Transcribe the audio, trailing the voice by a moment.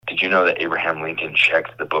Did you know that Abraham Lincoln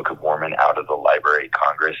checked the Book of Mormon out of the Library of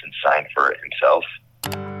Congress and signed for it himself?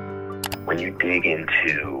 When you dig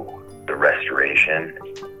into the Restoration,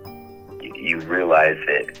 you realize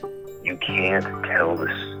that you can't tell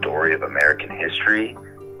the story of American history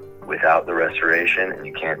without the Restoration, and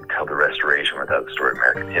you can't tell the Restoration without the story of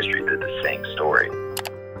American history. They're the same story.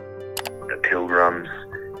 The Pilgrims,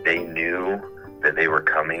 they knew that they were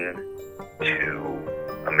coming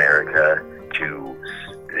to America to,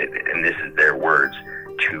 and this is their words,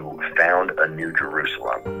 to found a new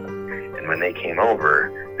Jerusalem. And when they came over,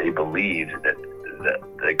 they believed that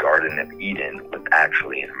the Garden of Eden was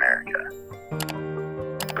actually in America.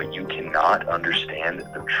 But you cannot understand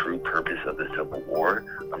the true purpose of the Civil War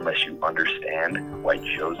unless you understand why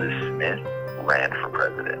Joseph Smith ran for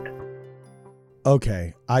president.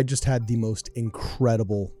 Okay, I just had the most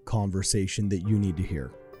incredible conversation that you need to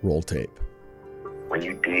hear. Roll tape. When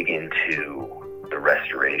you dig into the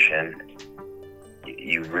Restoration,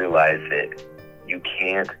 you realize that you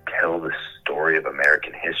can't tell the story of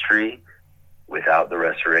American history without the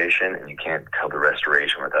Restoration, and you can't tell the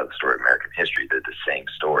Restoration without the story of American history. They're the same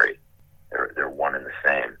story. They're one and the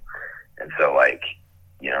same. And so,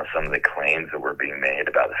 some of the claims that were being made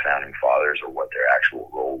about the Founding Fathers or what their actual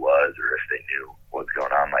role was, or if they knew what was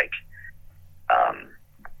going on,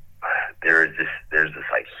 there's this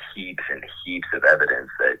heaps and heaps of evidence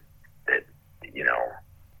that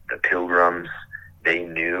the Pilgrims, they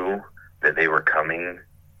knew that they were coming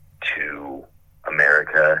to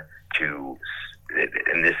America to,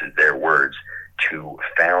 and this is their words, to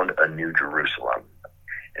found a new Jerusalem.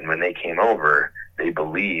 And when they came over, they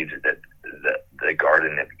believed that the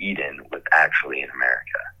Garden of Eden was actually in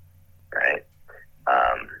America, right?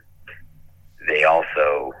 They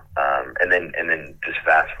also, and then just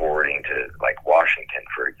fast forwarding to Washington,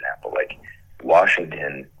 for example,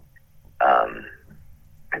 Washington,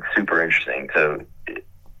 it's super interesting. So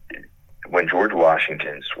when George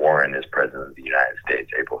Washington swore in as President of the United States,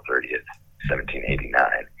 April 30th,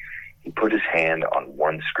 1789, he put his hand on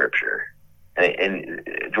one scripture. And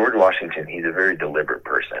George Washington, he's a very deliberate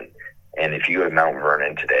person. And if you go to Mount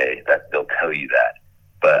Vernon today, they'll tell you that.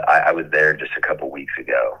 But I was there just a couple weeks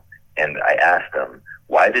ago, and I asked them,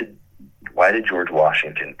 why did George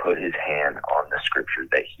Washington put his hand on the scripture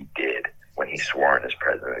that he did when he swore in as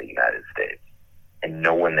President of the United States? And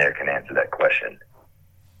no one there can answer that question.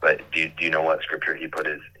 But do you know what scripture he put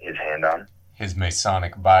his hand on? His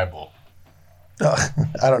Masonic Bible. Oh,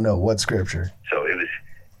 I don't know what scripture. So it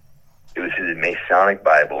was his Masonic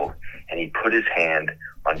Bible, and he put his hand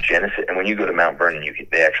on Genesis. And when you go to Mount Vernon,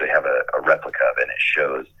 they actually have a replica of it,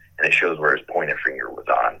 and it shows where his pointer finger was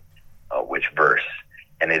on which verse.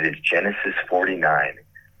 And it is Genesis 49.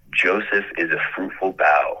 Joseph is a fruitful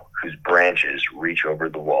bough whose branches reach over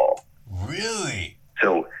the wall. Really?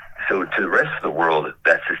 So to the rest of the world,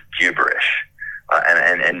 that's just gibberish.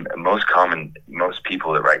 And most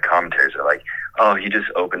people that write commentaries are like, oh, he just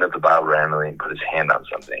opened up the Bible randomly and put his hand on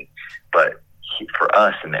something. But for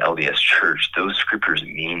us in the LDS Church, those scriptures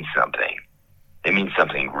mean something. They mean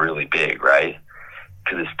something really big, right?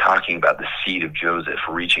 Because it's talking about the seed of Joseph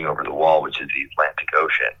reaching over the wall, which is the Atlantic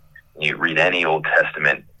Ocean. And you read any Old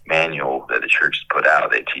Testament manual that the church has put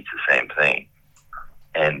out, they teach the same thing.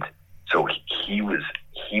 And so he was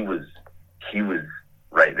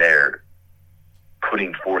right there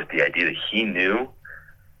putting forth the idea that he knew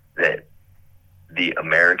that the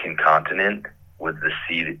American continent was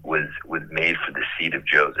made for the seed of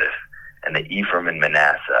Joseph, and that Ephraim and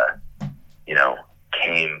Manasseh,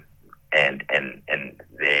 came and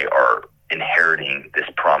they are inheriting this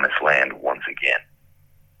promised land once again.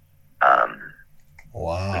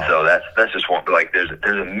 Wow. And so that's just one. There's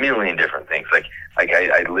a million different things.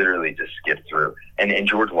 I literally just skipped through. And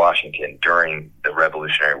George Washington, during the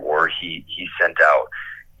Revolutionary War, he sent out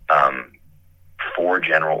 4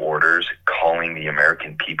 general orders calling the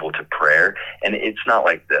American people to prayer. And it's not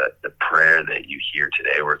like the prayer that you hear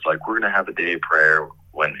today, where it's like, we're going to have a day of prayer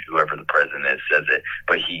when whoever the president is says it.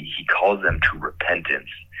 But he calls them to repentance.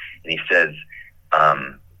 And he says,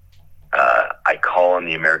 I call on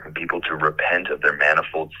the American people to repent of their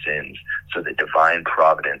manifold sins so that divine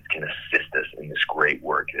providence can assist us in this great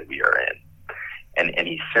work that we are in. And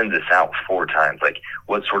he sends us out 4 times.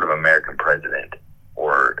 What sort of American president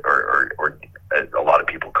or a lot of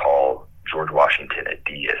people call George Washington a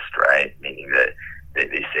deist, right? Meaning that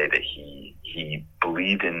they say that he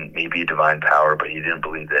believed in maybe a divine power, but he didn't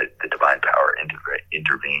believe that the divine power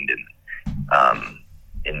intervened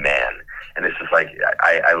in man. And it's just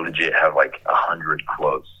I legit have 100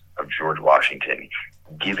 quotes of George Washington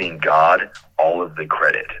giving God all of the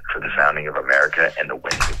credit for the founding of America and the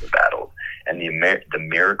winning of the battles. And the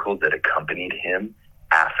miracles that accompanied him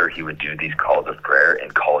after he would do these calls of prayer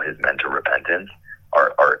and call his men to repentance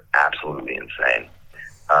are absolutely insane.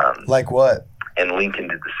 Like what? And Lincoln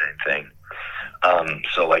did the same thing.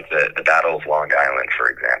 So like the Battle of Long Island, for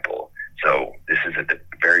example. So this is at the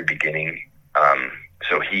very beginning.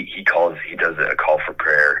 So he does a call for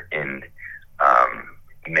prayer in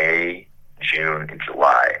May, June, and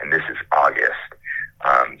July, and this is August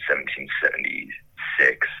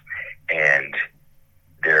 1776, and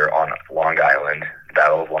they're on Long Island, the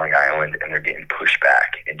Battle of Long Island, and they're getting pushed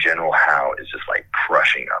back, and General Howe is just like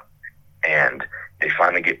crushing them, and they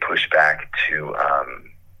finally get pushed back to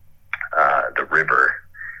the river.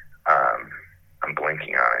 I'm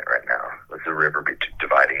blinking on it right now. What's the river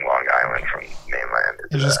dividing Long Island from mainland?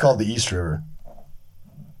 It's just called the East River.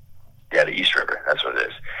 Yeah, the East River. That's what it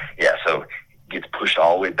is. Yeah, so gets pushed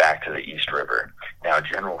all the way back to the East River. Now,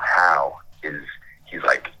 General Howe he's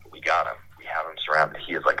like, we got him. We have him surrounded.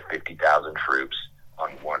 He has like 50,000 troops on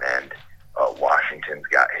one end. Washington's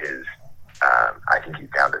got his, I think he's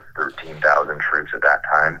down to 13,000 troops at that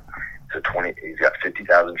time. So he's got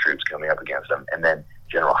 50,000 troops coming up against him. And then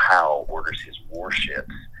General Howe orders his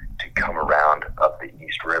warships to come around up the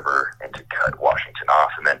East River and to cut Washington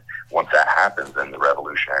off. And then once that happens, then the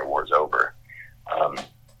Revolutionary War is over.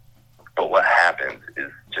 But what happens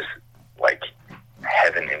is just like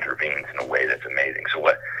heaven intervenes in a way that's amazing.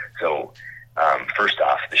 So first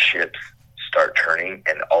off, the ships start turning,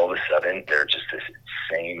 and all of a sudden there's just this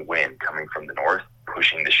insane wind coming from the north,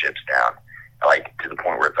 pushing the ships down, like to the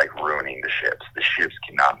point where it's like ruining the ships. The ships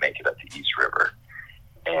cannot make it up the East River.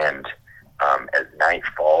 And as night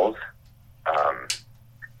falls,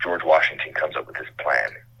 George Washington comes up with this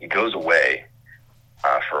plan. He goes away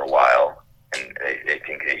for a while, and they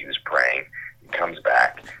think that he was praying. He comes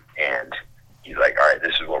back, and he's like, all right,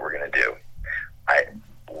 this is what we're going to do.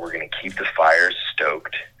 We're going to keep the fires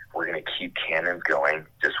stoked. We're going to keep cannons going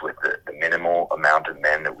just with the minimal amount of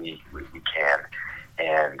men that we can.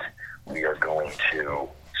 And we are going to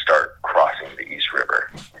start crossing the East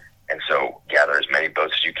River. And so gather as many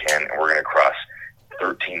boats as you can, and we're going to cross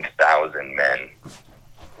 13,000 men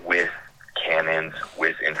with cannons,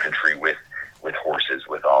 with infantry, with horses,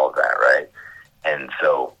 with all of that, right? And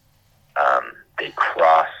so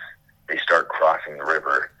they start crossing the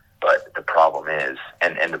river, but the problem is,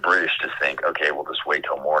 and the British just think, okay, we'll just wait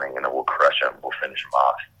till morning and then we'll crush them, we'll finish them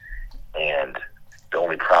off. And the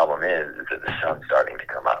only problem is that the sun's starting to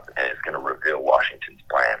come up, and it's going to reveal Washington's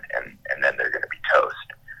plan, and then they're going to be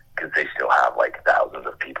toast, because they still have like thousands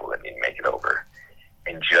of people that need to make it over.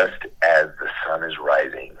 And just as the sun is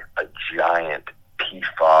rising, a giant pea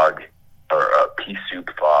fog, or a pea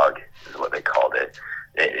soup fog is what they called it.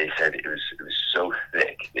 They said it was so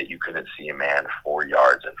thick that you couldn't see a man 4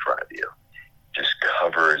 yards in front of you. Just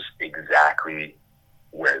covers exactly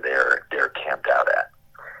where they're camped out at.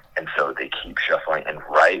 And so they keep shuffling, and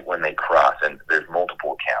right when they cross, and there's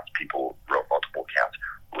multiple accounts, people wrote multiple accounts,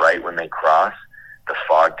 right when they cross, the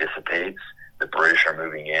fog dissipates, the British are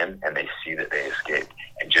moving in, and they see that they escaped.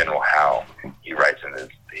 And General Howe, he writes in this,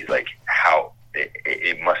 he's like, how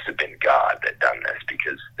it must have been God that done this,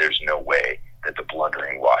 because there's no way that the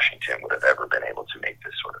blundering Washington would have ever been able to make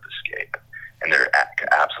this sort of escape. And they're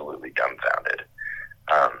absolutely dumbfounded.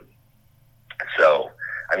 So,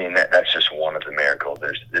 I mean, that's just one of the miracles.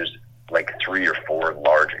 There's like 3 or 4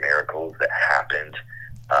 large miracles that happened.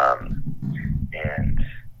 And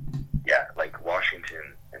yeah, like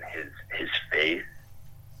Washington and his faith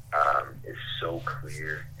is so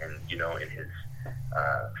clear. And, you know, in his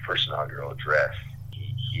first inaugural address,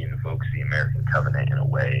 he invokes the American covenant in a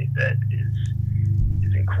way that is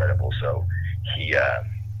incredible. So he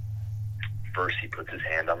first he puts his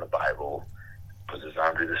hand on the Bible, puts his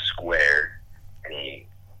arm to the square, and he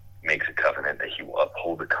makes a covenant that he will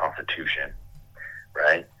uphold the Constitution,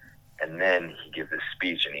 right? And then he gives this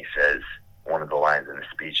speech, and he says, one of the lines in the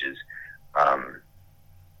speech is,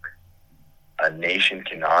 a nation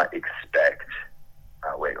cannot expect,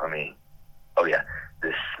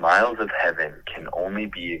 the smiles of heaven can only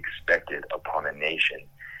be expected upon a nation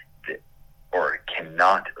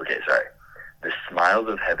the smiles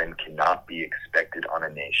of heaven cannot be expected on a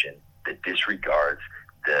nation that disregards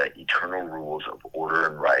the eternal rules of order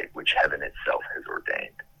and right which heaven itself has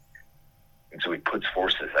ordained. And so he puts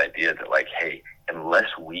forth this idea that, like, hey,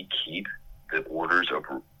 unless we keep the orders of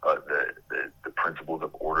the principles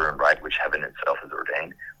of order and right which heaven itself has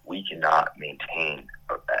ordained, we cannot maintain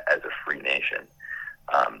as a free nation.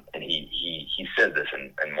 And he said this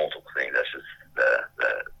in multiple things. That's just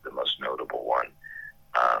the most notable one,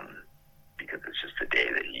 because it's just the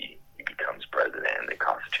day that he becomes president and the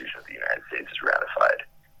Constitution of the United States is ratified.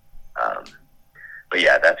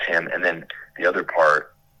 that's him. And then the other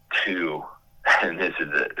part too, and this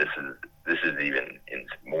is even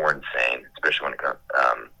more insane, especially when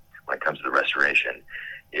it comes to the Restoration,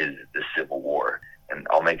 is the Civil War. And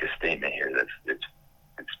I'll make a statement here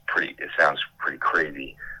it sounds pretty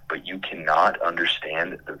crazy, but you cannot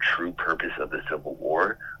understand the true purpose of the Civil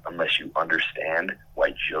War unless you understand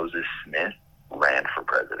why Joseph Smith ran for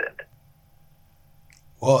president.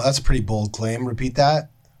 Well, that's a pretty bold claim. Repeat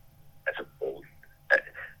that.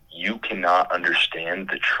 You cannot understand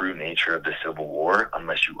the true nature of the Civil War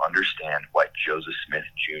unless you understand why Joseph Smith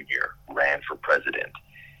Jr. ran for president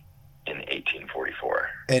in 1844.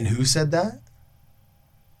 And who said that?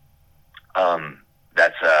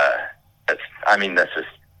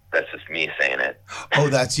 That's just me saying it. Oh,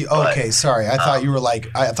 that's you. Okay, sorry. I thought you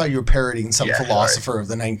were parodying some philosopher of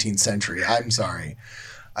the 19th century. I'm sorry.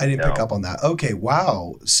 I didn't pick up on that. Okay,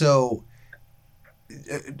 wow. So,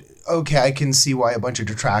 okay, I can see why a bunch of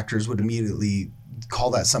detractors would immediately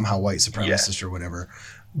call that somehow white supremacist or whatever.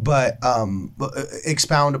 But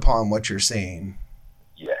expound upon what you're saying.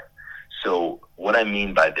 Yeah. So what I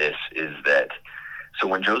mean by this is that, so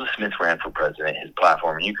when Joseph Smith ran for president, his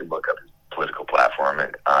platform, and you can look up his political platform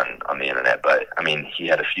on the internet, but I mean, he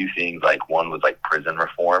had a few things, like one was like prison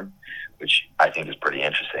reform, which I think is pretty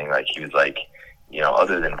interesting. Like he was like,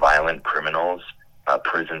 other than violent criminals,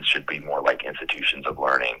 prisons should be more like institutions of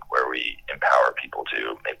learning where we empower people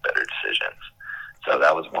to make better decisions. So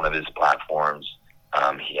that was one of his platforms.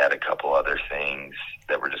 He had a couple other things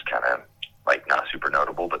that were just kind of like not super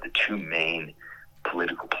notable, but the two main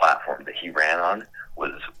political platforms that he ran on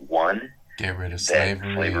was, one, get rid of that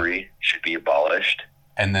slavery should be abolished,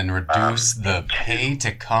 and then reduce the pay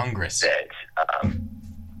to Congress.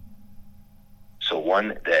 So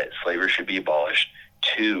one, that slavery should be abolished.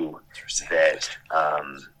 Two, that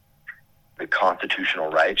the constitutional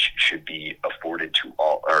rights should be afforded to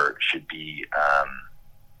all, or should be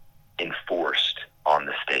enforced on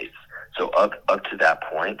the states. So up to that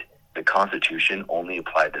point, the Constitution only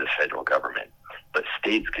applied to the federal government, but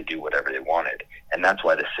states could do whatever they wanted. And that's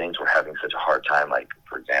why the Saints were having such a hard time, like,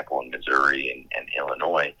 for example, in Missouri and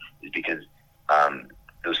Illinois, is because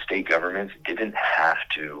those state governments didn't have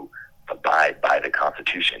to abide by the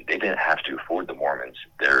Constitution. They didn't have to afford the Mormons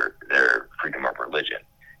their freedom of religion.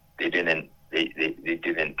 They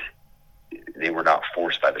were not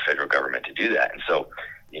forced by the federal government to do that. And so,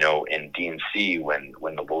 in D&C, when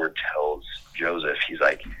the Lord tells Joseph, he's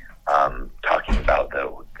like, talking about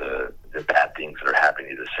the bad things that are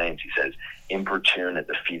happening to the saints, he says, importune at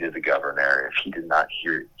the feet of the governor. If he did not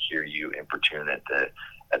hear you, importune at the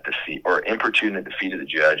feet, or importune at the feet of the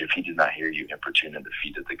judge. If he did not hear you, importune at the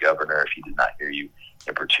feet of the governor. If he did not hear you,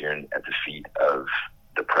 importune at the feet of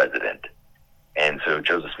the president. And so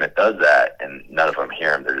Joseph Smith does that, and none of them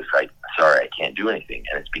hear him. They're just like, sorry, I can't do anything.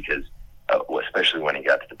 And it's because, especially when he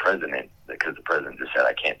got to the president, because the president just said,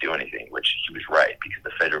 I can't do anything, which he was right, because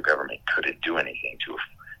the federal government couldn't do anything to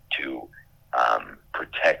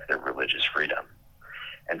protect their religious freedom.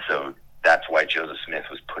 And so that's why Joseph Smith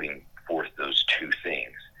was putting forth those two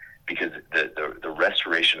things, because the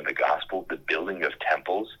restoration of the gospel, the building of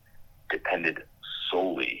temples, depended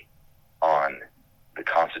solely on the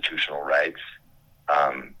constitutional rights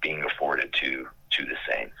being afforded to the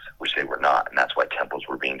saints, which they were not. And that's why temples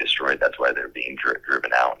were being destroyed. That's why they're being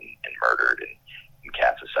driven out and murdered and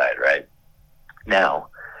cast aside, right? Now,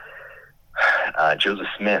 Joseph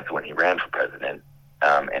Smith, when he ran for president,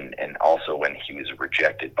 and also when he was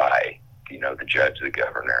rejected by the judge, the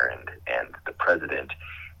governor, and the president,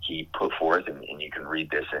 he put forth, and you can read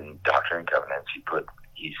this in Doctrine and Covenants,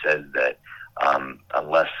 he says that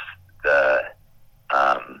unless the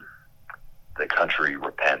country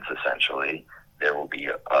repents, essentially, there will be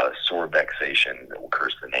a sore vexation that will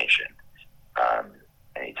curse the nation.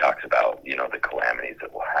 And he talks about, the calamities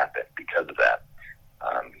that will happen because of that.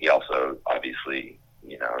 He also, obviously,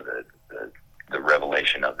 the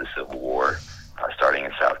revelation of the Civil War, starting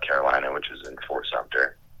in South Carolina, which was in Fort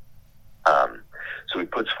Sumter. So he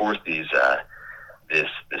puts forth this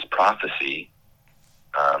prophecy,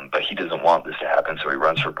 but he doesn't want this to happen, so he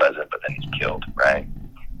runs for president, but then he's killed, right?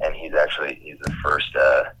 And he's the first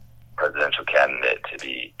presidential candidate to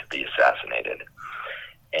be assassinated.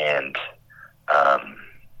 And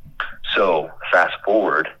so fast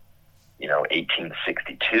forward,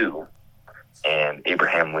 1862, and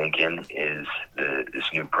Abraham Lincoln is this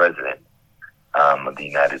new president of the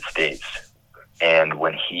United States. And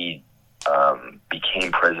when he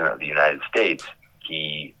became president of the United States,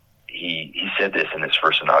 he said this in his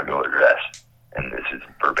first inaugural address, and this is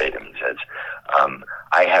verbatim. He says,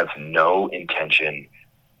 I have no intention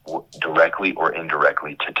directly or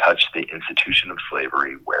indirectly to touch the institution of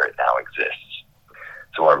slavery where it now exists.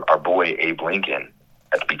 So our boy Abe Lincoln,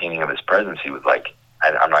 at the beginning of his presidency, was like,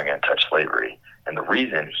 I'm not going to touch slavery. And the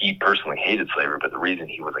reason he personally hated slavery, but the reason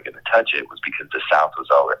he wasn't going to touch it was because the South was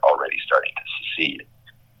already starting to secede.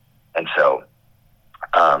 And so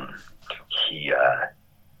he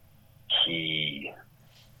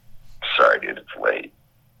sorry, dude, it's late.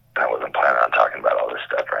 I wasn't planning on talking about all this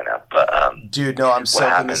stuff right now. But dude, no, I'm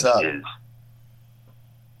soaking this up.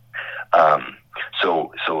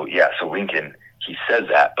 So Lincoln, he says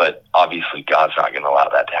that, but obviously God's not going to allow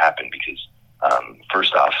that to happen because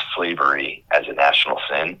first off, slavery as a national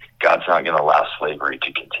sin, God's not going to allow slavery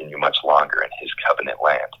to continue much longer in his covenant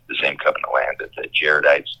land, the same covenant land that the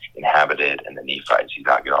Jaredites inhabited and the Nephites. He's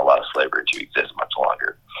not going to allow slavery to exist much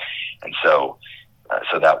longer. And so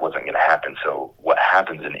that wasn't going to happen. So what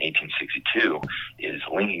happens in 1862 is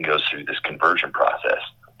Lincoln goes through this conversion process.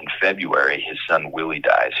 In February, his son Willie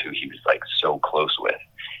dies, who he was like so close with,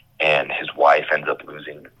 and his wife ends up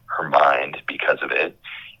losing her mind because of it.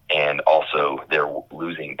 And also they're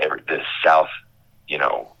losing the South,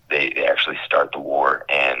 they actually start the war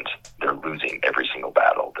and they're losing every single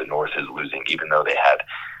battle. The North is losing, even though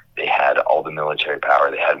they had all the military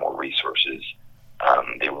power, they had more resources.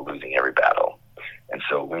 They were losing every battle. And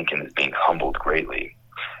so Lincoln is being humbled greatly.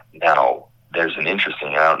 Now, there's an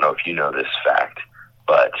interesting, I don't know if you know this fact,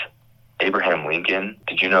 but Abraham Lincoln,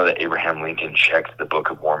 did you know that Abraham Lincoln checked the Book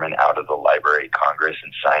of Mormon out of the Library of Congress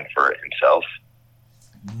and signed for it himself?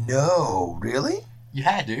 No, really?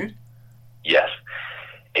 Yeah, dude. Yes.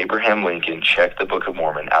 Abraham Lincoln checked the Book of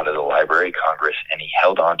Mormon out of the Library of Congress and he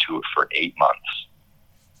held on to it for 8 months.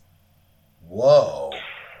 Whoa.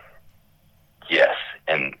 Yes.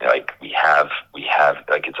 And we have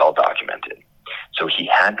it's all documented. So he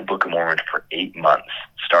had the Book of Mormon for 8 months,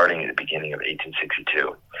 starting at the beginning of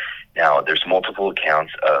 1862. Now, there's multiple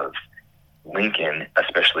accounts of Lincoln,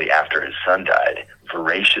 especially after his son died,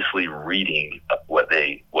 voraciously reading what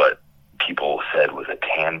people said was a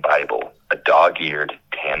tan Bible, a dog-eared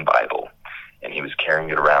tan Bible, and he was carrying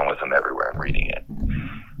it around with him everywhere and reading it.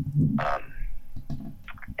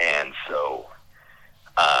 And so,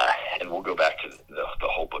 and we'll go back to the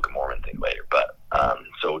whole Book of Mormon thing later. But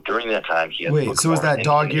so during that time, he had Wait, so was that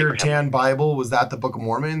dog-eared tan Bible? Was that the Book of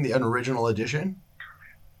Mormon, the original edition?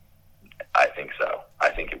 I think so. I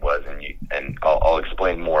think it was, and I'll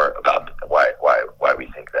explain more about why we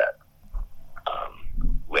think that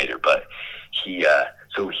later. But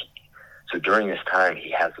so during this time,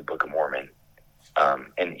 he has the Book of Mormon,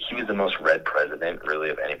 and he was the most read president, really,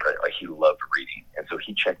 of any president. Like, he loved reading, and so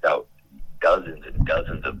he checked out dozens and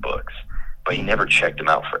dozens of books, but he never checked them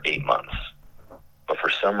out for 8 months. But for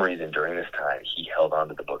some reason, during this time, he held on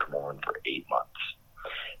to the Book of Mormon for 8 months.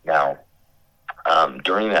 Now,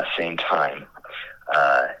 during that same time,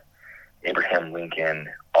 Abraham Lincoln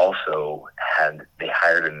also they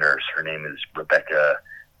hired a nurse. Her name is Rebecca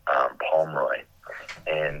Pomeroy,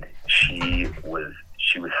 and she was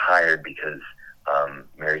hired because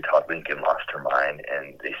Mary Todd Lincoln lost her mind,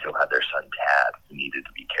 and they still had their son Tad, who needed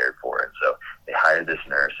to be cared for. And so they hired this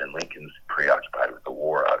nurse, and Lincoln's preoccupied with the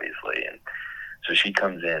war, obviously. And so she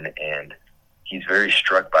comes in, and he's very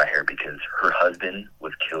struck by her because her husband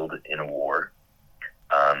was killed in a war.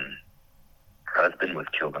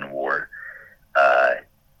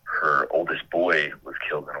 Her oldest boy was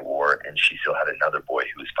killed in a war, and she still had another boy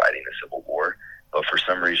who was fighting the Civil War. But for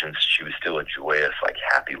some reason, she was still a joyous,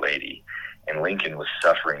 happy lady. And Lincoln was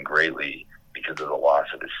suffering greatly because of the loss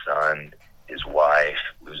of his son, his wife,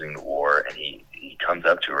 losing the war. And he comes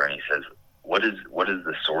up to her and he says, what is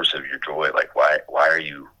the source of your joy? Why are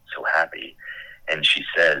you so happy? And she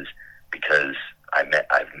says, because I've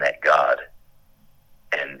met God.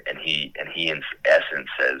 And he in essence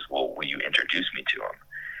says, well, will you introduce me to him?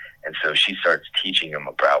 And so she starts teaching him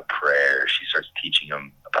about prayer. She starts teaching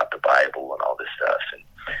him about the Bible and all this stuff. And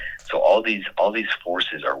so all these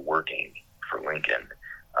forces are working for Lincoln,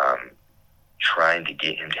 trying to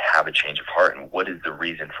get him to have a change of heart. And what is the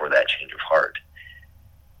reason for that change of heart?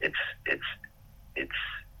 It's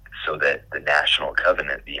so that the national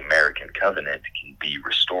covenant, the American covenant, can be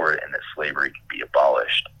restored and that slavery can be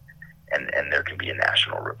abolished, and there can be a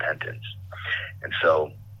national repentance. And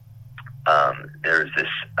so there's this,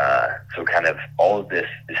 so kind of all of this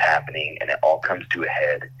is happening, and it all comes to a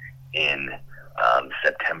head in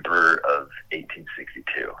September of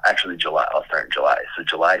 1862. Actually, July. I'll start in July. So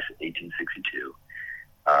July 1862.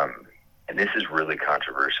 And this is really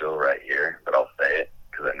controversial right here, but I'll say it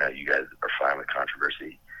because I know you guys are fine with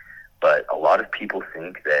controversy. But a lot of people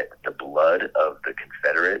think that the blood of the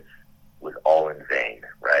Confederates was all in vain,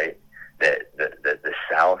 right? That the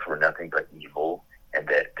South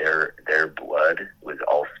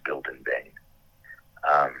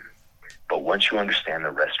But once you understand the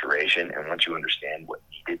Restoration and once you understand what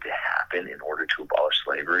needed to happen in order to abolish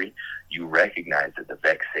slavery, you recognize that the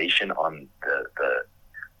vexation on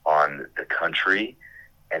the country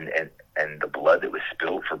and the blood that was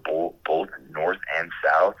spilled for both North and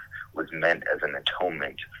South was meant as an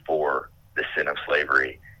atonement for the sin of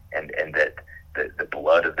slavery, and that the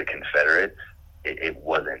blood of the Confederates, it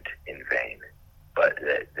wasn't in vain, but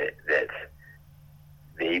that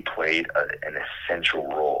they played an essential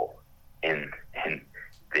role in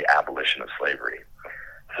the abolition of slavery.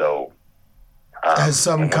 So, as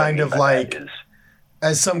some kind of like,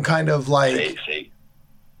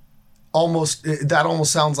 almost, that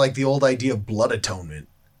almost sounds like the old idea of blood atonement.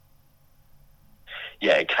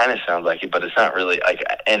 Yeah, it kind of sounds like it, but it's not really like,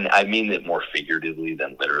 and I mean it more figuratively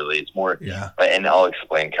than literally. It's more, and I'll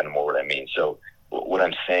explain kind of more what I mean. So what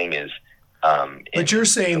I'm saying is, but you're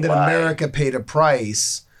saying that America paid a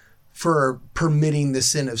price for permitting the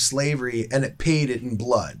sin of slavery, and it paid it in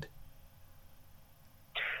blood.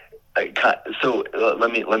 So let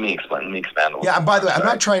me explain. Let me expand a little. Yeah. And by the way, I'm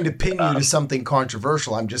not trying to pin you to something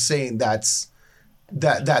controversial. I'm just saying that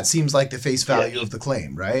seems like the face value of the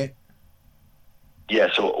claim, right? Yeah.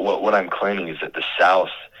 So what I'm claiming is that the South.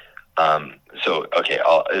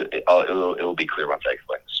 It'll be clear once I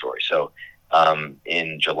explain the story. So,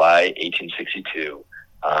 in July 1862,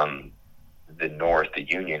 the North, the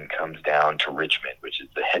Union, comes down to Richmond, which is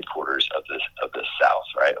the headquarters of the South,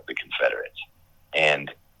 right, of the Confederates.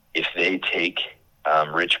 And if they take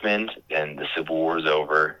Richmond, then the Civil War is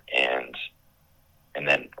over, and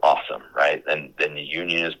then awesome, right? Then the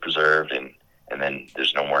Union is preserved, and then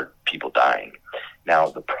there's no more people dying. Now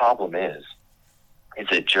the problem is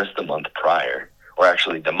that just the month prior, or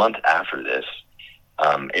actually the month after this,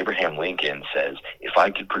 Abraham Lincoln says, if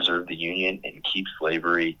I could preserve the Union and keep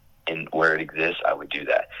slavery in where it exists, I would do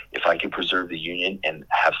that. If I could preserve the Union and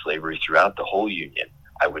have slavery throughout the whole Union,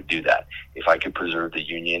 I would do that. If I could preserve the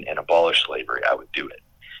Union and abolish slavery, I would do it.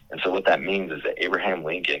 And so what that means is that Abraham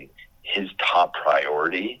Lincoln, his top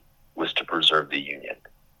priority was to preserve the Union.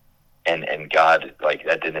 And God, like,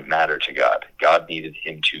 that didn't matter to God. God needed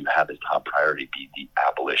him to have his top priority be the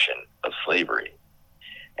abolition of slavery.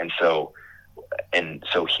 And so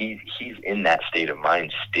he's in that state of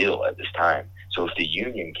mind still at this time. So if the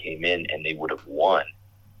Union came in and they would have won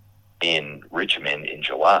in Richmond in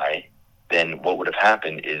July, then what would have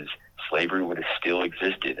happened is slavery would have still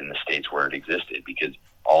existed in the states where it existed, because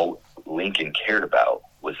all Lincoln cared about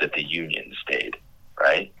was that the Union stayed,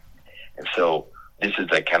 right? And so this is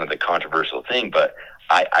like kind of the controversial thing, but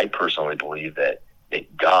I personally believe that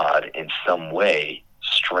God in some way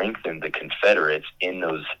strengthened the Confederates in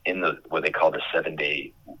the what they call the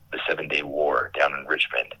 7-day war down in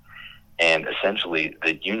Richmond. And essentially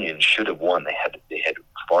the Union should have won. They had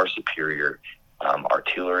far superior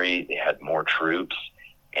artillery, they had more troops,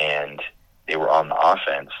 and they were on the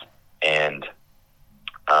offense, and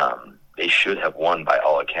they should have won by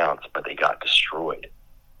all accounts, but they got destroyed.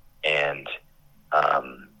 And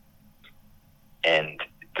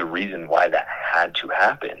the reason why that had to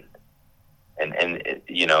happen, and it,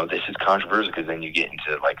 this is controversial, because then you get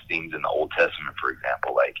into like things in the Old Testament, for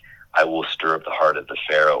example, like I will stir up the heart of the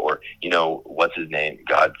Pharaoh, or what's his name?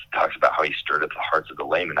 God talks about how he stirred up the hearts of the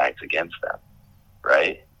Lamanites against them,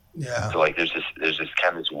 right? Yeah. So like there's this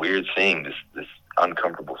kind of this weird thing, this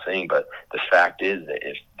uncomfortable thing, but the fact is that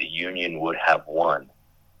if the Union would have won,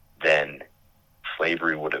 then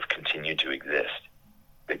slavery would have continued to exist.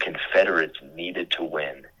 The Confederates needed to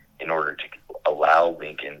win in order to allow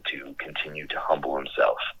Lincoln to continue to humble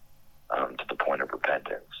himself to the point of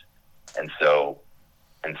repentance. And so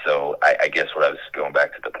I guess what I was going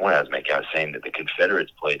back to the point I was making, I was saying that the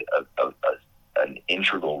Confederates played an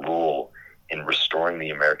integral role in restoring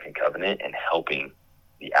the American covenant and helping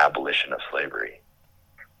the abolition of slavery.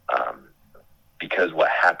 Because what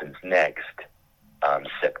happens next,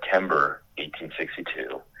 September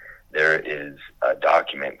 1862, there is a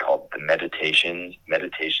document called the Meditations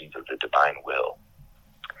of the Divine Will.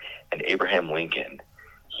 And Abraham Lincoln,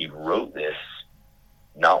 he wrote this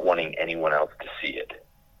not wanting anyone else to see it.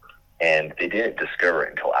 And they didn't discover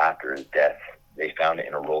it until after his death. They found it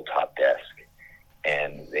in a roll-top desk.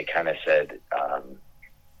 And they kind of said,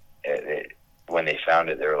 when they found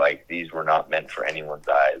it, they were like, these were not meant for anyone's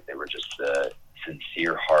eyes. They were just the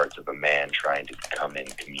sincere hearts of a man trying to come in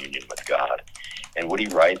communion with God. And what he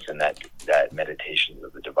writes in that Meditations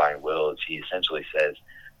of the Divine Will is he essentially says,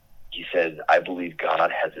 I believe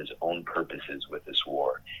God has his own purposes with this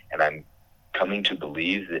war, and I'm coming to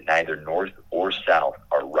believe that neither North or South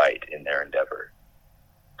are right in their endeavor.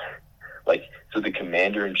 So the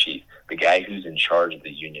commander-in-chief, the guy who's in charge of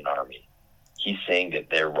the Union Army, he's saying that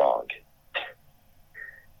they're wrong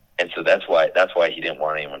And so that's why he didn't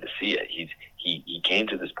want anyone to see it. He came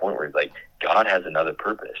to this point where he's like, God has another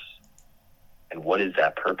purpose. And what is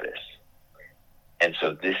that purpose? And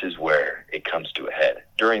so this is where it comes to a head.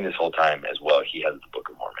 During this whole time as well, he has the Book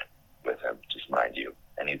of Mormon with him, just mind you.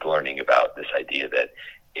 And he's learning about this idea that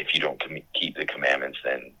if you don't keep the commandments,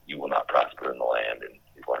 then you will not prosper in the land. And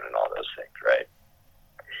he's learning all those things, right?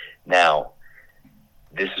 Now,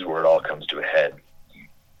 this is where it all comes to a head.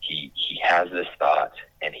 He has this thought,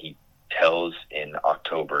 and he tells in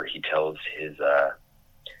October, he tells his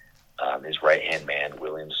right-hand man,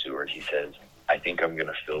 William Seward, he says, I think I'm going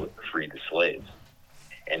to free the slaves.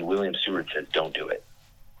 And William Seward says, don't do it.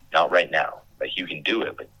 Not right now. Like, you can do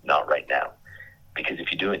it, but not right now. Because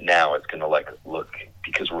if you do it now, it's going to look,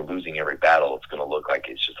 because we're losing every battle, it's going to look like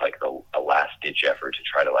it's just like a last-ditch effort to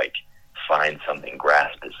try to find something,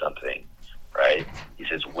 grasp at something, right? He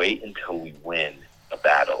says, wait until we win a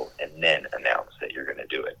battle and then announce that you're going to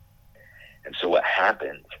do it. And so what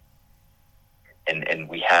happens, and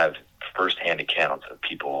we have firsthand accounts of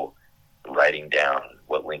people writing down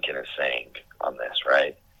what Lincoln is saying on this,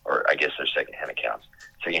 right? Or I guess there's secondhand accounts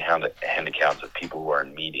of people who are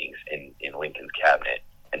in meetings in Lincoln's cabinet.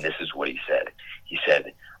 And this is what he said. He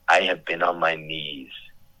said, I have been on my knees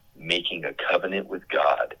making a covenant with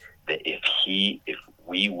God that if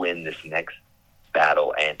we win this next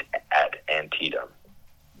battle at Antietam,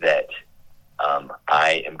 that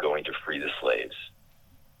I am going to free the slaves,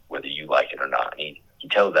 whether you like it or not. And he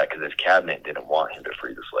tells that because his cabinet didn't want him to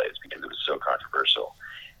free the slaves because it was so controversial.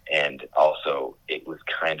 And also, it was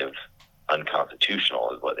kind of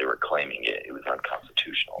unconstitutional is what they were claiming it. It was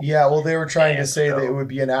unconstitutional. Yeah, well, they were trying to say that it would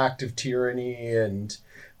be an act of tyranny. And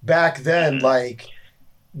back then,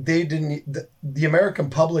 they didn't, the American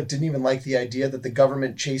public didn't even like the idea that the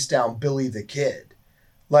government chased down Billy the Kid.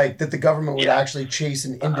 Like, that the government would actually chase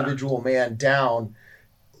an individual man down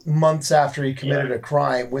months after he committed a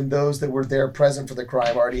crime, when those that were there present for the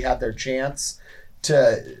crime already had their chance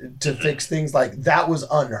to fix things. Like, that was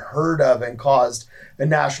unheard of and caused a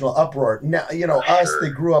national uproar. Now, us, they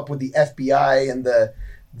grew up with the FBI and the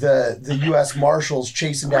U.S. Marshals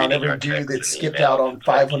chasing down every dude that skipped out on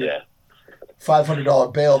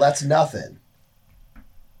 $500 bail. That's nothing.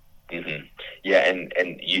 Mm-hmm. Yeah, and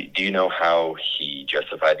do you know how he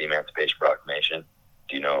justified the Emancipation Proclamation?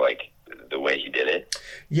 Do you know, the way he did it?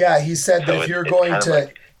 Yeah, he said that if you're going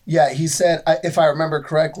to... he said, if I remember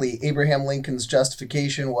correctly, Abraham Lincoln's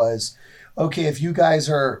justification was, okay, if you guys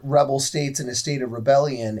are rebel states in a state of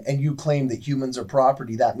rebellion and you claim that humans are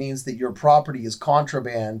property, that means that your property is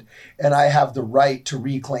contraband, and I have the right to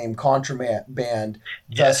reclaim contraband,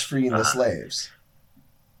 thus freeing the slaves.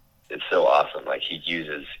 It's so awesome. He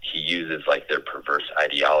uses their perverse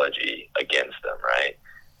ideology against them, right?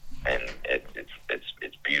 And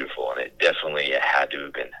it's beautiful, and it had to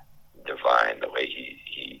have been divine the way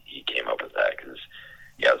he came up with that, because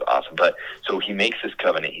it was awesome. But so he makes this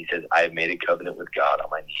covenant. He says, I have made a covenant with God on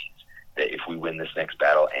my knees that if we win this next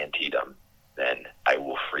battle, Antietam, then I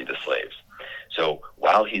will free the slaves. So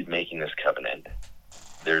while he's making this covenant,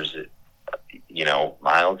 there's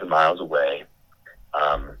miles and miles away,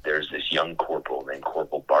 there's this young corporal named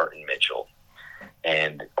Corporal Barton Mitchell.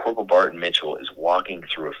 And Corporal Barton Mitchell is walking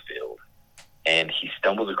through a field, and he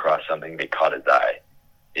stumbles across something that caught his eye.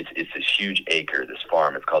 It's this huge acre, this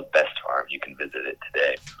farm. It's called Best Farm. You can visit it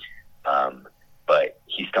today. But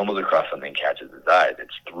he stumbles across something, catches his eyes.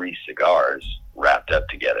 It's 3 cigars wrapped up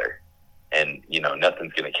together. And,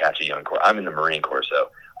 nothing's going to catch a young Corps. I'm in the Marine Corps, so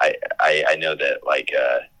I know that,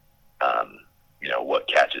 what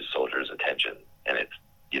catches soldiers' attention, and it's,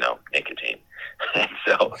 nicotine. And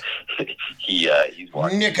so he's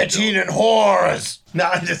walking. Nicotine and whores! No,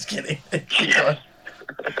 I'm just kidding.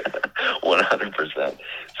 100%.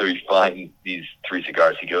 So he finds these 3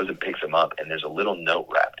 cigars. He goes and picks them up, and there's a little note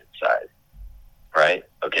wrapped inside. Right?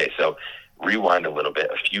 Okay, so rewind a little bit.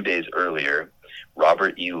 A few days earlier,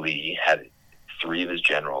 Robert E. Lee had 3 of his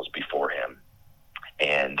generals before him,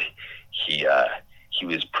 and he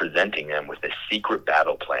was presenting them with the secret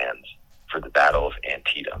battle plans for the Battle of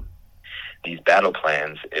Antietam. These battle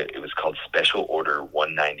plans, it was called Special Order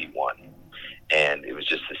 191. And it was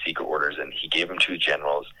just the secret orders, and he gave them to his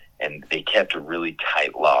generals, and they kept a really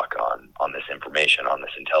tight lock on this information, on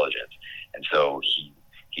this intelligence. And so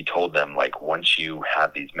he told them, once you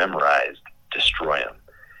have these memorized, destroy them.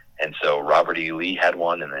 And so Robert E. Lee had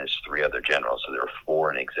one, and there's 3 other generals, so there were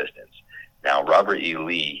 4 in existence. Now, Robert E.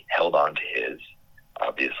 Lee held on to his,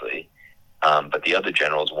 obviously, but the other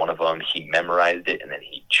generals, one of them, he memorized it, and then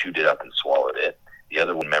he chewed it up and swallowed it. The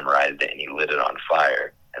other one memorized it, and he lit it on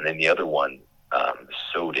fire. And then the other one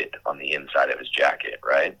sewed it on the inside of his jacket,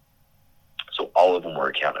 right? So all of them were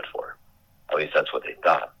accounted for. At least that's what they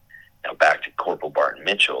thought. Now back to Corporal Barton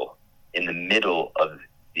Mitchell. In the middle of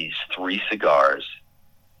these 3 cigars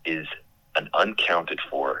is an uncounted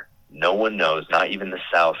for, no one knows, not even the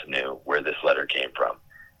South knew where this letter came from,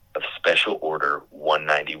 of Special Order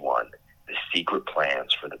 191, the secret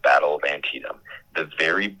plans for the Battle of Antietam, the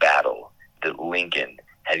very battle that Lincoln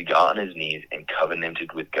had got on his knees and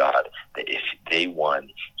covenanted with God that if they won,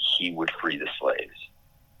 he would free the slaves.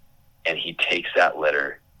 And he takes that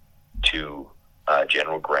letter to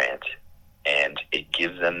General Grant, and it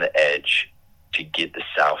gives them the edge to get the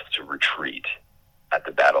South to retreat at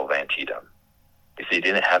the Battle of Antietam. If they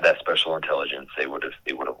didn't have that special intelligence, they would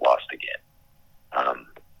have lost again.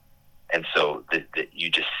 And so you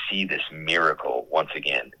just see this miracle once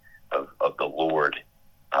again of the Lord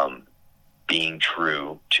being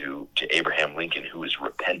true to Abraham Lincoln, who was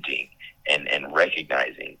repenting and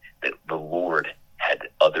recognizing that the Lord had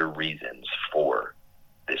other reasons for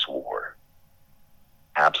this war.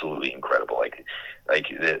 Absolutely incredible. Like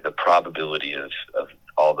the probability of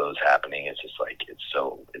all those happening is just like it's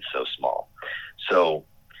so small. So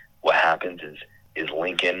what happens is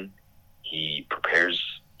Lincoln, he prepares,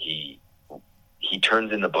 he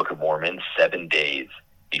turns in the Book of Mormon 7 days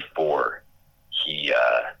before he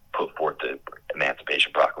put forth the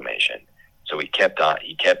Emancipation Proclamation. So he kept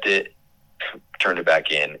it, turned it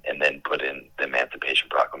back in, and then put in the Emancipation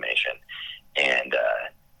Proclamation. And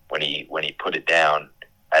when he put it down,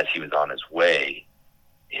 as he was on his way,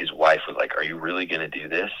 his wife was like, "Are you really going to do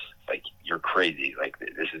this? Like, you're crazy. Like,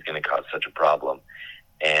 this is going to cause such a problem."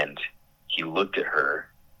 And he looked at her,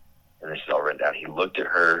 and this is all written down. He looked at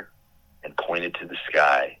her and pointed to the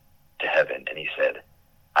sky, to heaven, and he said,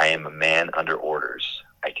 "I am a man under orders.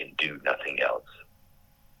 I can do nothing else."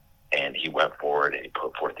 And he went forward and he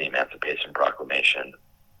put forth the Emancipation Proclamation.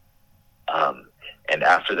 And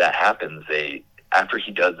after that happens, after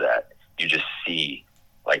he does that, you just see,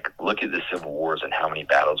 like, look at the Civil Wars and how many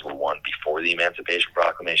battles were won before the Emancipation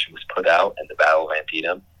Proclamation was put out and the Battle of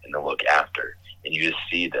Antietam, and then look after. And you just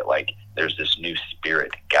see that, like, there's this new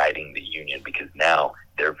spirit guiding the Union, because now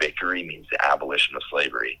their victory means the abolition of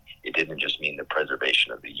slavery. It didn't just mean the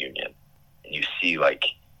preservation of the Union. And you see, like,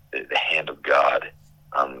 the hand of God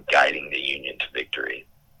guiding the Union to victory.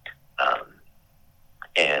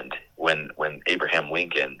 And when Abraham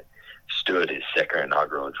Lincoln stood his second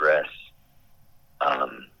inaugural address,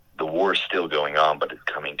 the war is still going on, but it's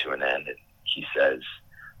coming to an end. And he says,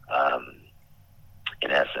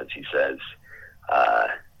 in essence, he says,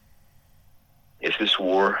 if this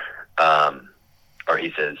war, or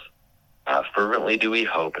he says, fervently do we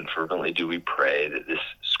hope and fervently do we pray that this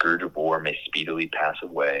scourge of war may speedily pass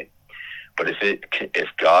away. But if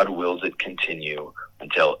God wills it continue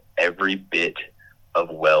until every bit of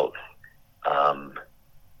wealth,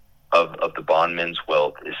 of the bondman's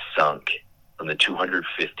wealth is sunk from the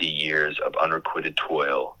 250 years of unrequited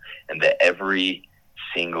toil, and that every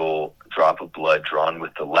single drop of blood drawn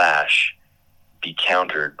with the lash be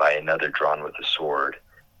countered by another drawn with the sword,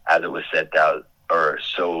 as it was said,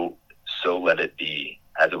 so let it be,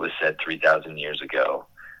 as it was said 3,000 years ago.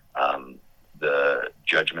 The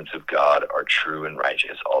judgments of God are true and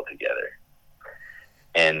righteous altogether.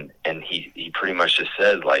 And he pretty much just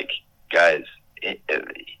said, like, guys,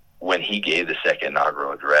 when he gave the second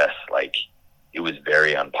inaugural address, like, it was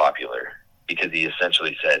very unpopular, because he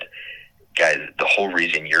essentially said, guys, the whole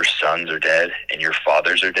reason your sons are dead and your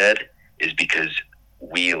fathers are dead is because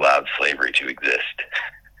we allowed slavery to exist.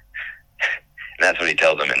 And that's what he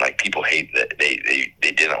tells them. And, like, people hate that. They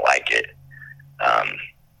didn't like it.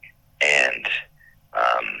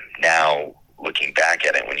 Now looking back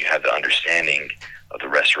at it, when you have the understanding of the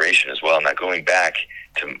Restoration as well, now going back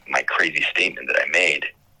to my crazy statement that I made.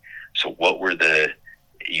 So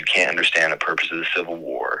you can't understand the purpose of the Civil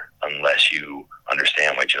War unless you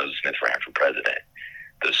understand why Joseph Smith ran for president.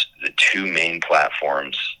 The two main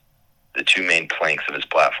platforms, the two main planks of his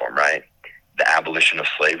platform, right? The abolition of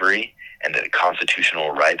slavery and the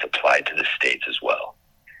constitutional rights applied to the states as well.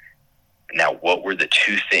 Now, what were the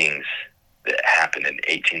two things that happened in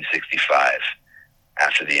 1865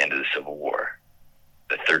 after the end of the Civil War?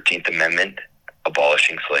 The 13th Amendment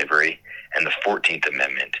abolishing slavery, and the 14th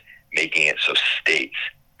Amendment making it so states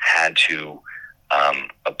had to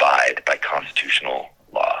abide by constitutional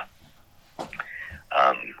law,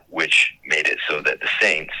 which made it so that the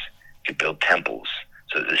saints could build temples,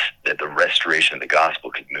 so that the restoration of the gospel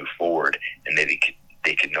could move forward, and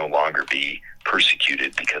they could no longer be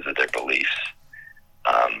persecuted because of their beliefs.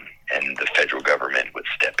 And the federal government would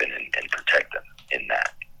step in and protect them in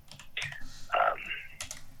that.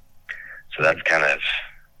 So that's kind of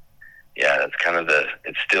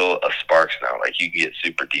it's still a Sparks note. Like, you can get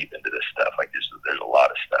super deep into this stuff. Like, there's a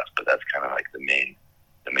lot of stuff, but that's kind of like the main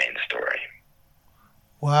story.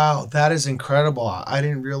 Wow, that is incredible. I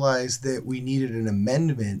didn't realize that we needed an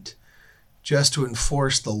amendment just to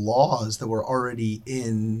enforce the laws that were already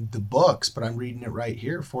in the books, but I'm reading it right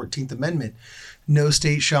here. 14th Amendment. No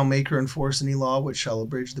state shall make or enforce any law which shall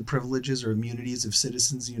abridge the privileges or immunities of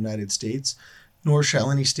citizens of the United States, nor shall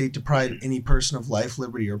any state deprive any person of life,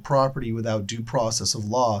 liberty, or property without due process of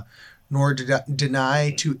law, nor deny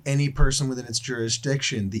to any person within its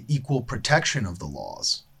jurisdiction the equal protection of the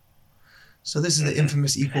laws. So this is the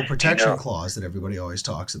infamous equal protection clause that everybody always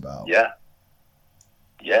talks about. Yeah.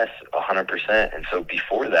 Yes, 100%. And so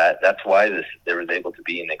before that, that's why there was able to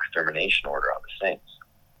be an extermination order on the Saints.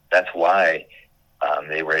 That's why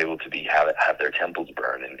they were able to have their temples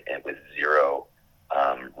burned and with zero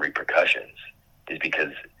repercussions, is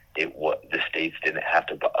because the states didn't have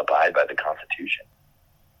to abide by the Constitution.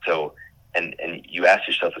 So, and you ask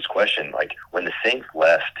yourself this question, like, when the Saints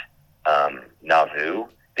left Nauvoo,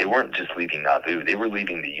 they weren't just leaving Nauvoo, they were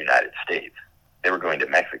leaving the United States. They were going to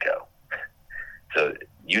Mexico. So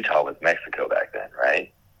Utah was Mexico back then,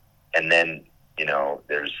 right? And then,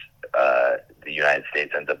 there's the United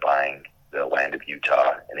States ends up buying the land of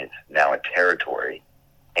Utah, and it's now a territory.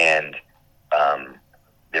 And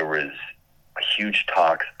there was a huge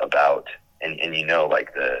talk about, and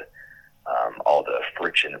like the all the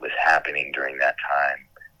friction that was happening during that time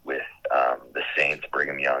with the Saints,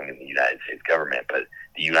 Brigham Young, and the United States government. But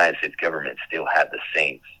the United States government still had the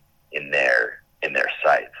Saints in their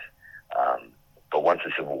sights. But once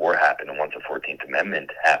the Civil War happened and once the 14th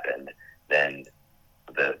Amendment happened, then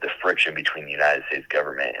the friction between the United States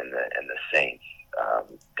government and the Saints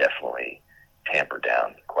definitely tampered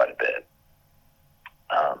down quite a bit.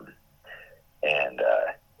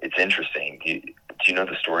 It's interesting. Do you know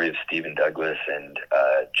the story of Stephen Douglas and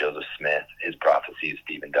Joseph Smith, his prophecy of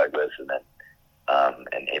Stephen Douglas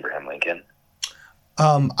and Abraham Lincoln?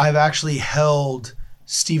 I've actually held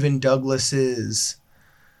Stephen Douglas's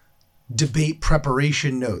debate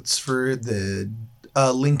preparation notes for the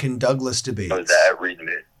Lincoln Douglas debates. Oh, is that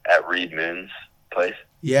at Reed Moon's place?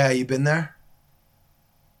 Yeah, you been there?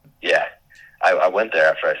 Yeah, I went there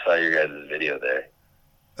after I saw your guys' video there.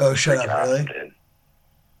 Oh, shut up! Really? Dude.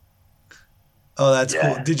 Oh, that's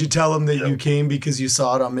cool. Did you tell him that you came because you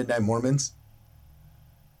saw it on Midnight Mormons?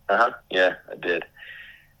 Yeah, I did.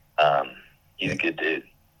 He's a good dude.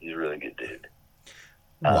 He's a really good dude.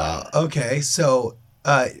 Wow. Okay, so.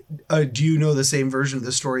 Do you know the same version of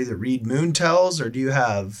the story that Reed Moon tells, or do you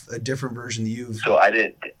have a different version that you've? So I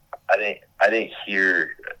didn't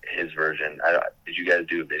hear his version. Did you guys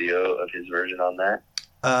do a video of his version on that?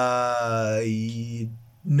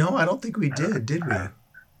 No, I don't think we did we?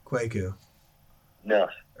 Kwaku? No,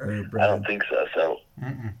 or Brad? I don't think so.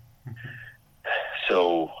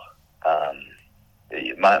 So,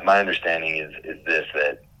 my understanding is this,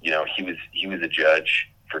 that he was a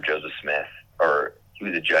judge for Joseph Smith, or he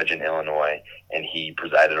was a judge in Illinois, and he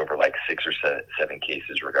presided over like 6 or 7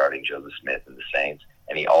 cases regarding Joseph Smith and the Saints,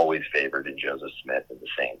 and he always favored in Joseph Smith and the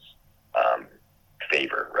Saints'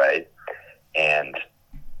 favor, right? And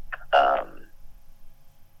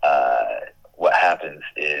what happens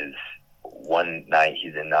is one night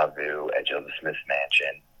he's in Nauvoo at Joseph Smith's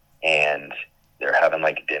mansion, and they're having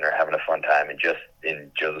like dinner, having a fun time, and just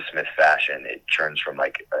in Joseph Smith fashion, it turns from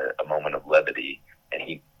like a moment of levity, and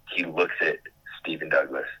he looks at Stephen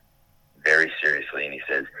Douglas very seriously, and he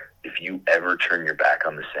says, if you ever turn your back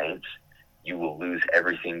on the Saints, you will lose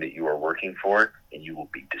everything that you are working for, and you will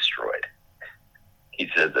be destroyed. He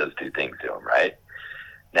says those two things to him, right?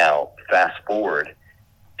 Now, fast forward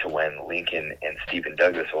to when Lincoln and Stephen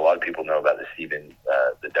Douglas, a lot of people know about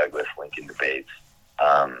the Douglas-Lincoln debates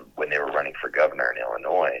when they were running for governor in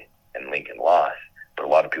Illinois, and Lincoln lost, but a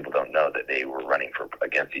lot of people don't know that they were running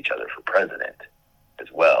against each other for president as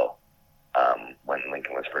well. When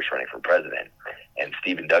Lincoln was first running for president, and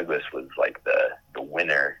Stephen Douglas was like the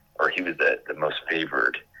winner, or he was the most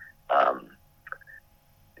favored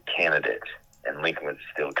candidate, and Lincoln was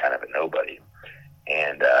still kind of a nobody.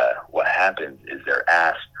 And what happens is they're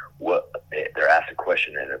asked a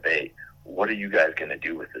question in a debate: what are you guys going to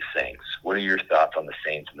do with the Saints? What are your thoughts on the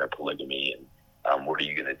Saints and their polygamy, and what are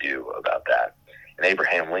you going to do about that? And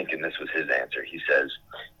Abraham Lincoln, this was his answer. He says,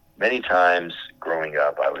 many times growing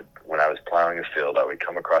up, when I was plowing a field, I would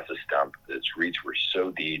come across a stump. Its roots were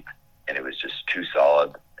so deep, and it was just too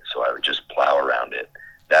solid, so I would just plow around it.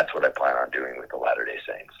 That's what I plan on doing with the Latter-day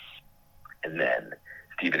Saints. And then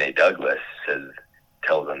Stephen A. Douglas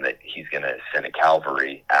tells them that he's going to send a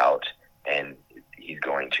cavalry out, and he's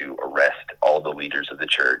going to arrest all the leaders of the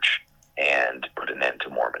church and put an end to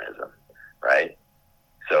Mormonism, right?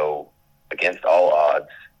 So against all odds,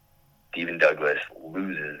 Stephen Douglas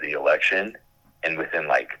loses the election, and within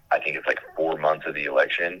I think it's 4 months of the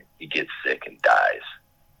election, he gets sick and dies.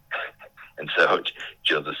 And so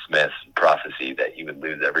Joseph Smith's prophecy that he would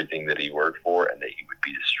lose everything that he worked for and that he would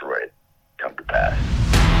be destroyed come to pass.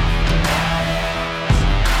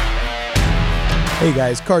 Hey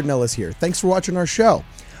guys, Cardinellis here. Thanks for watching our show.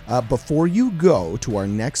 Before you go to our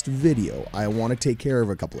next video, I want to take care of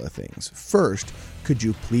a couple of things. First, could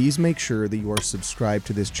you please make sure that you are subscribed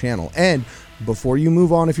to this channel? And before you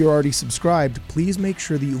move on, if you're already subscribed, please make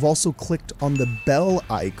sure that you've also clicked on the bell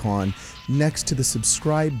icon next to the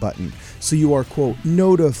subscribe button so you are, quote,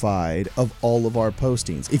 notified of all of our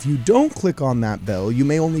postings. If you don't click on that bell, you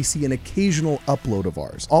may only see an occasional upload of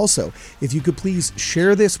ours. Also, if you could please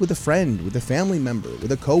share this with a friend, with a family member,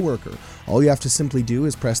 with a coworker. All you have to simply do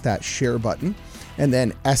is press that share button and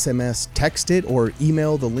then SMS text it or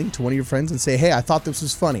email the link to one of your friends and say, hey, I thought this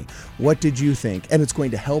was funny. What did you think? And it's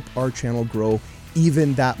going to help our channel grow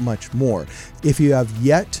even that much more. If you have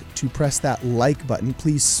yet to press that like button,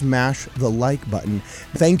 please smash the like button.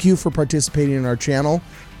 Thank you for participating in our channel.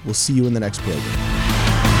 We'll see you in the next program.